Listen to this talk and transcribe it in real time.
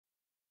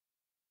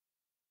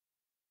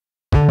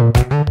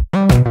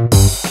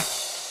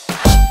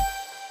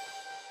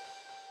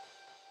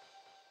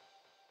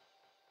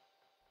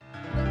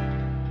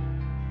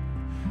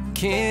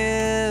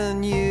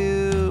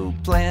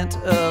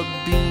plant a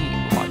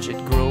bean? Watch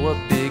it grow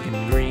up big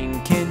and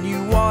green. Can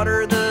you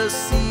water the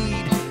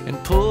seed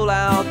and pull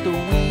out the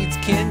weeds?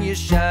 Can you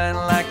shine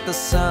like the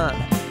sun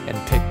and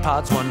pick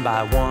pods one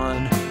by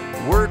one?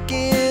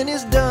 Working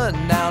is done,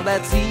 now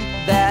let's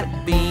eat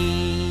that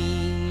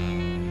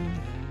bean.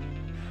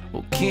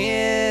 Well,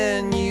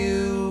 can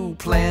you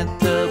plant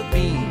the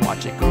bean?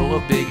 Watch it grow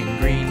up big and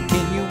green.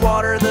 Can you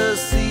water the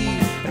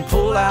seed and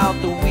pull out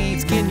the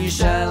weeds? Can you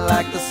shine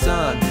like the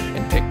sun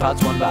and pick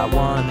pods one by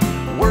one?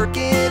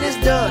 Working is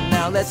done,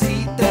 now let's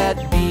eat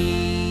that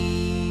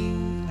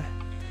bean.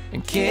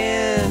 And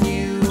can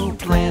you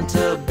plant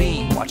a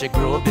bean? Watch it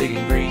grow up big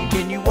and green.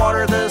 Can you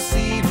water the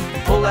seed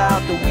and pull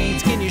out the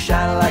weeds? Can you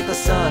shine like the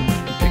sun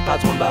and pick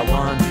pods one by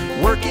one?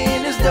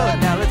 Working is done,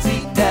 now let's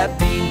eat that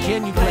bean.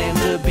 Can you plant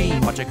a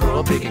bean? Watch it grow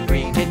up big and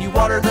green. Can you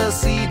water the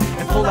seed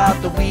and pull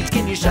out the weeds?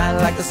 Can you shine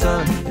like the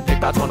sun and pick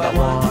pods one by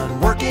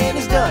one? Working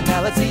is done,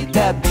 now let's eat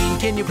that bean.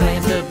 Can you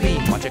plant a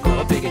bean? Watch it grow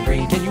up big and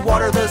green. Can you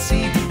water the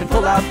seed and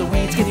pull out the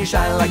weeds? Can you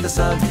shine like the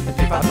sun and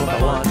pick pods one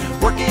by one?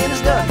 Working